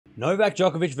Novak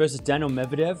Djokovic versus Daniil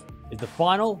Medvedev is the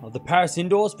final of the Paris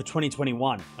Indoors for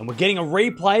 2021, and we're getting a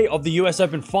replay of the US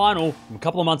Open final from a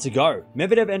couple of months ago.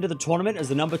 Medvedev entered the tournament as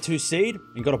the number 2 seed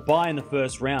and got a bye in the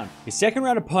first round. His second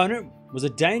round opponent was a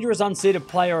dangerous unseeded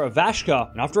player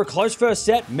Ivashka, and after a close first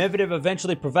set, Medvedev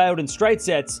eventually prevailed in straight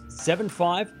sets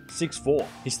 7-5, 6-4.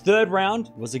 His third round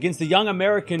was against the young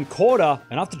American Korda,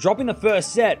 and after dropping the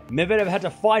first set, Medvedev had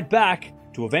to fight back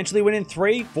to eventually win in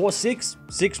 3, 4-6,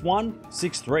 6-1,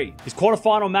 6-3. His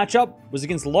quarterfinal matchup was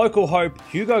against local hope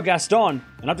Hugo Gaston,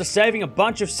 and after saving a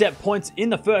bunch of set points in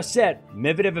the first set,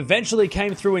 Medvedev eventually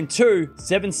came through in 2,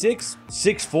 7-6,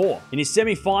 6-4. In his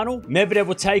semi-final, Medvedev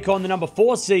would take on the number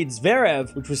 4 seed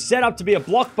Zverev, which was set up to be a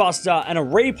blockbuster and a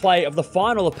replay of the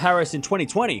final of Paris in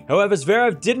 2020. However,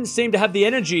 Zverev didn't seem to have the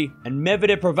energy, and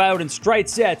Medvedev prevailed in straight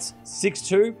sets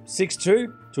 6-2,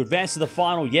 6-2, to advance to the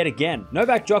final yet again.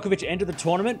 Novak Djokovic entered the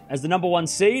tournament as the number 1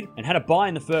 seed and had a bye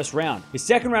in the first round. His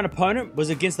second round opponent was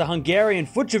against the Hungarian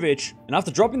Fucsovics, and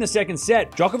after dropping the second set,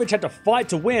 Djokovic had to fight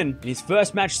to win in his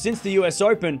first match since the US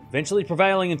Open, eventually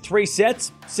prevailing in 3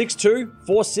 sets, 6-2,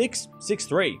 4-6,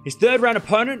 6-3. His third round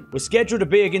opponent was scheduled to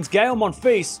be against Gael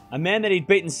Monfils, a man that he'd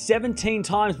beaten 17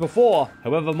 times before.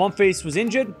 However, Monfils was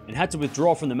injured and had to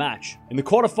withdraw from the match. In the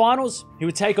quarterfinals, he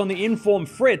would take on the informed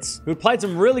Fritz, who had played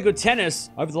some really good tennis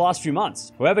over the last few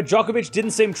months. However, Djokovic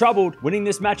didn't seem troubled, winning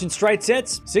this match in straight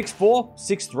sets 6-4,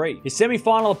 6-3. His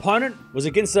semi-final opponent was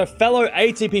against a fellow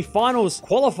ATP Finals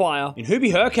qualifier in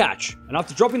Hubie Hurkacz, and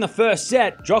after dropping the first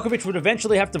set, Djokovic would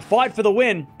eventually have to fight for the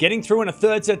win, getting through in a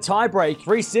third set tiebreak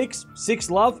 3-6,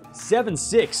 6-love,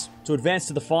 7-6. to advance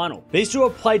to the final. These two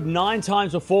have played 9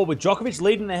 times before, with Djokovic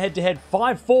leading the head-to-head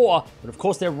 5-4, but of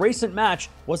course their recent match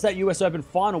was that US Open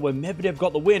final where Medvedev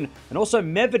got the win, and also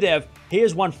Medvedev, he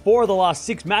has won 4 of the last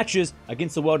 6 matches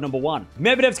against the world number 1.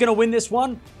 Medvedev's going to win this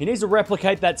one. He needs to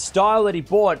replicate that style that he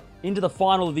brought into the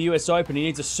final of the US Open. He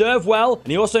needs to serve well, and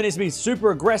he also needs to be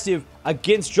super aggressive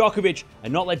against Djokovic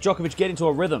and not let Djokovic get into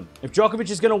a rhythm. If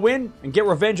Djokovic is going to win and get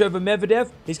revenge over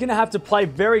Medvedev, he's going to have to play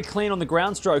very clean on the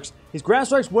ground strokes. His ground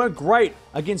strokes weren't great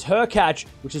against Hurkacz,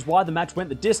 which is why the match went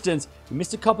the distance. He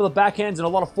missed a couple of backhands and a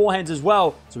lot of forehands as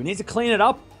well, so he needs to clean it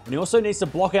up, and he also needs to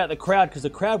block out the crowd, because the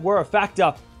crowd were a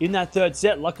factor in that third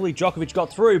set. Luckily, Djokovic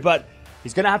got through, but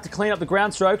he's going to have to clean up the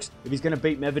ground strokes if he's going to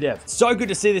beat Medvedev. So good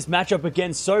to see this matchup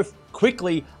again so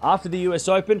quickly after the US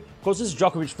Open. Of course, this is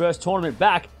Djokovic's first tournament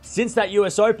back since that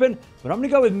US Open, but I'm going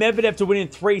to go with Medvedev to win in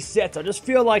 3 sets. I just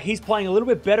feel like he's playing a little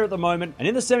bit better at the moment, and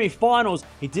in the semi-finals,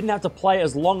 he didn't have to play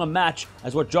as long a match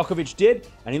as what Djokovic did,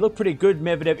 and he looked pretty good,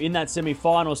 Medvedev, in that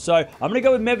semi-final. So I'm going to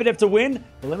go with Medvedev to win,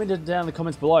 but let me know down in the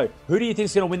comments below, who do you think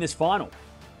is going to win this final?